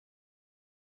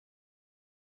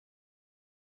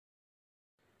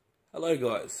Hello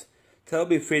guys, today I'll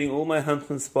be feeding all my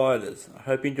Huntsman spiders. I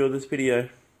hope you enjoyed this video.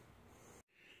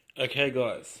 Okay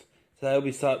guys, today I'll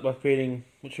be starting by feeding,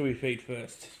 what should we feed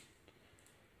first?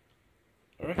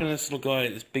 I reckon this little guy,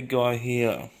 this big guy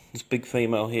here, this big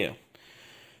female here.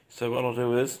 So what I'll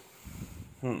do is,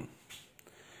 we'll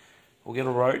get a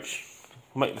roach.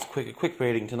 We'll make this a quick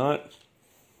feeding tonight.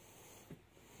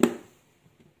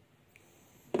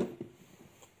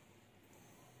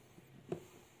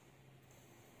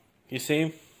 You see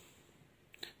him?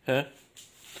 Her?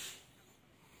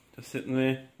 Just sitting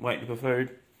there, waiting for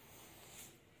food.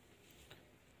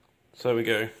 So we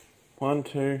go. 1,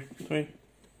 2, 3.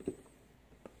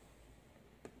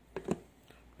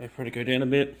 Wait for her to go down a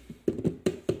bit.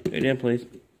 Go down, please.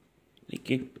 Thank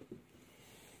you.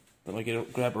 Then I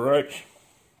grab a roach.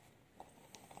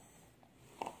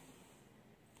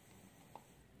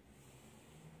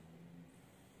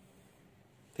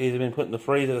 These have been put in the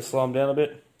freezer to slow them down a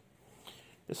bit.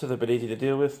 Just so they're a bit easy to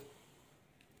deal with.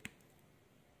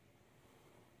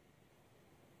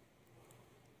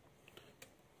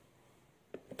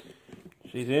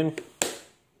 She's in.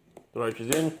 The roach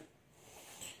is in.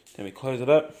 Then we close it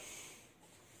up.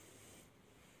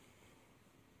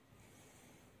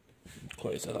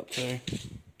 Close that up too. It's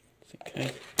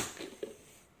okay.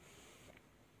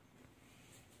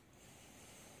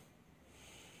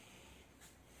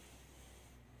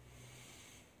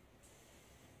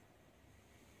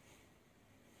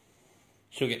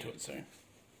 She'll get to it soon.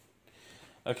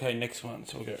 Okay, next one.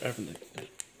 So we'll go open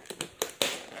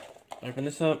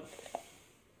this up.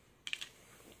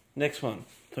 Next one.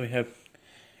 So we have,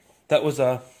 that was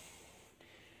a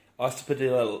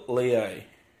Isopadilla lei.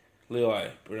 We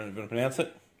don't know how to pronounce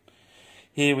it.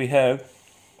 Here we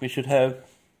should have,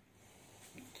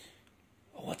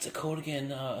 what's it called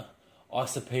again?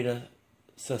 Isopeta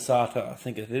cesata, I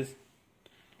think it is.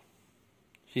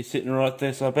 She's sitting right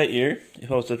there, so I bet you, if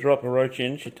I was to drop a roach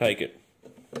in, she'd take it.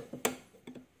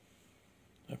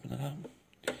 Open that up.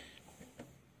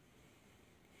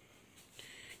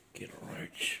 Get a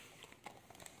roach.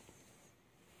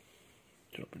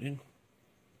 Drop it in.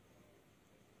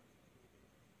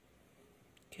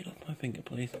 Get off my finger,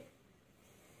 please.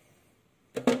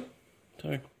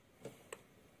 So,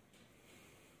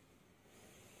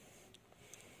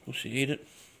 will she eat it?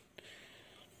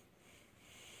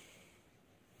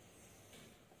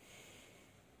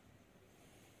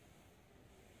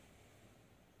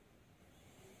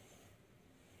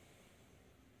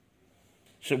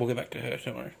 We'll get back to her,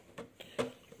 don't worry.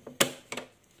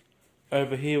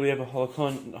 Over here we have a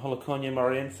Holoconia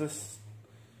mariensis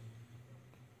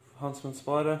Huntsman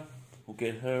spider. We'll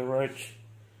get her a roach.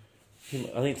 I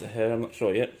think it's a her, I'm not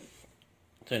sure yet.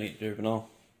 It's only a juvenile.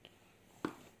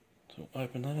 So we'll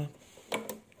open that up.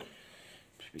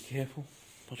 Just be careful.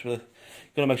 Gotta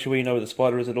make sure we know where the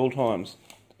spider is at all times.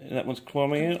 And that one's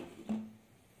climbing out.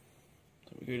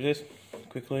 So we do this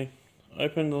quickly.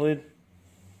 Open the lid.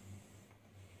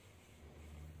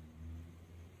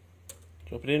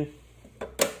 Drop it in. And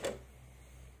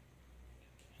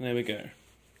there we go.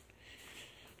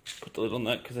 Put the lid on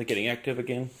that because they're getting active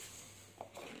again.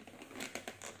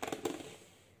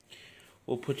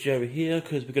 We'll put you over here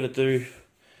because we're going to do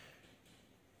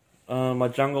my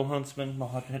jungle huntsman, my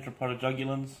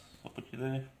heteropodogulans. I'll put you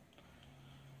there.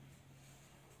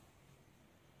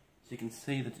 So you can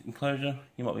see the enclosure.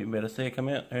 You might be able to see it come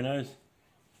out, who knows.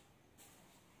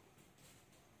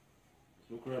 So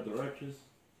we'll grab the roaches.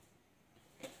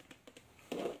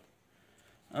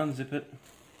 Unzip it.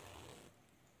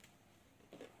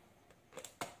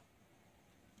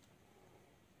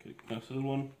 Get a nice little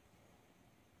one.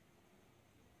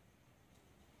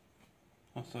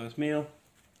 Nice size meal.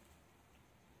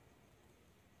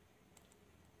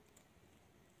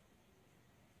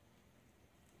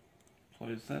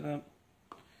 Close that up.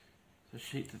 So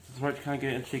the roach can't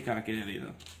get it and she can't get it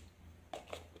either.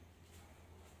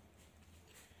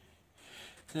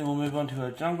 Then we'll move on to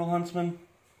a jungle huntsman.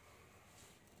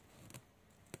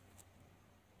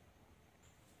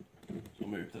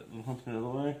 Move that little huntsman out of the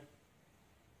way.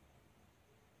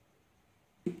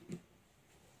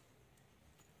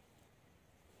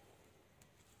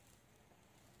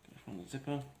 Go from the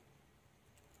zipper.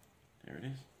 There it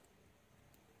is.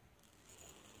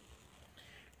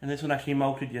 And this one actually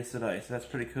molted yesterday, so that's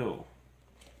pretty cool.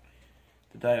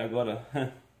 Today I got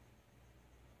a...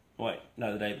 Wait,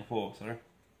 no, the day before, sorry.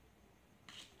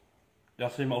 I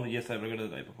actually molted yesterday, but I got it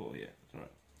the day before, yeah, that's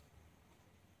alright.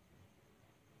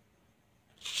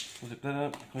 Zip that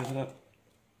up, close it up.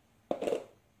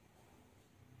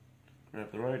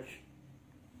 Grab the roach.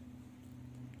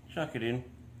 Chuck it in.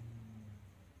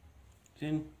 It's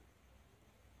in.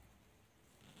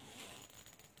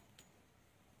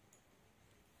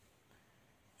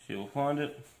 She will find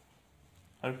it.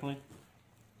 Hopefully.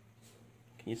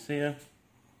 Can you see her?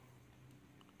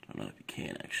 I don't know if you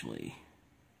can actually.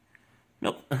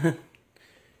 Nope.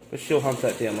 But she'll hunt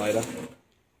that down later.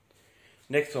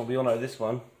 Next one, we all know this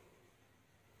one.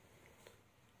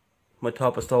 My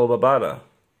type of style of barbata.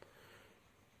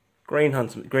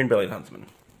 Green-bellied huntsman.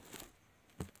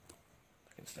 I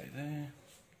can stay there.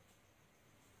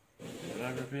 Move it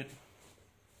over a bit.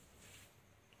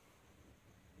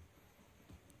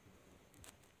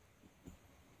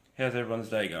 How's everyone's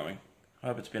day going? I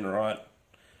hope it's been alright.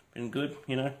 Been good,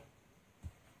 you know?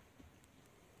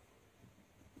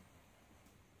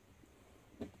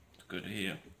 It's good to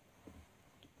hear.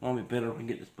 Might be better if I can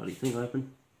get this bloody thing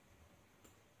open.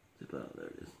 Zipper, there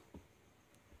it is.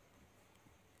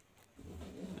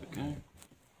 Okay.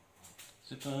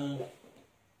 Zipper.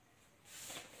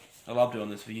 I love doing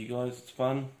this for you guys. It's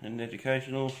fun and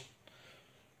educational.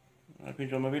 I hope you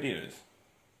enjoy my videos.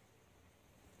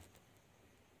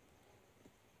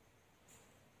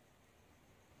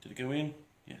 Did it go in?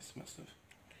 Yes, must have.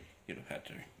 You'd have had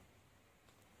to.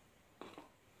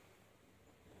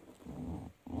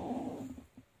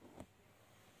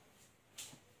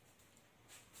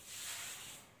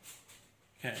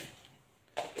 Okay.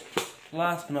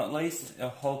 Last but not least, our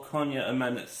Holconia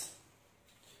Amanus.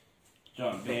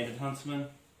 Giant banded huntsman.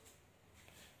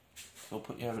 So I'll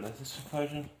put you over to this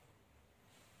enclosure.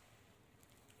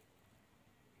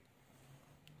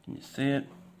 Can you see it?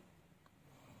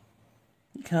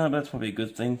 You can't, but that's probably a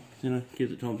good thing. You know,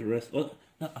 gives it time to rest. Oh,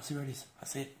 no, I see where it is. I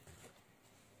see it.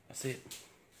 I see it.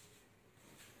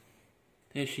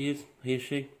 There she is. Here's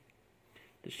she.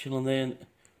 Just chilling there and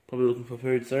probably looking for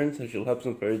food soon, so she'll have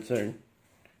some food soon.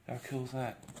 How cool is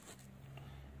that?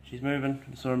 She's moving.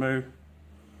 I saw her move.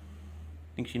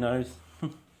 I think she knows.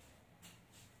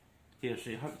 Here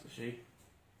she. I hope it's a she.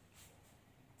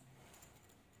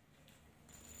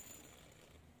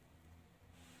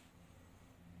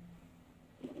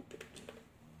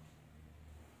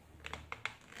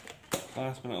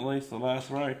 Last but not least, the last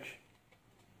roach.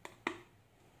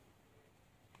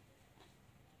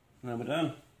 Now we're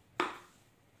done.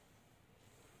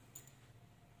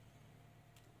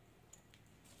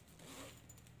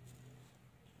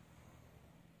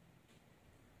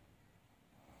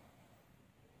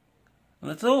 And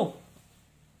that's all.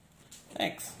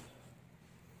 Thanks.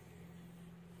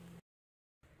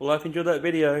 Well, if you enjoyed that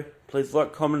video, please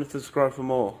like, comment and subscribe for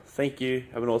more. Thank you.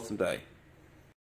 Have an awesome day.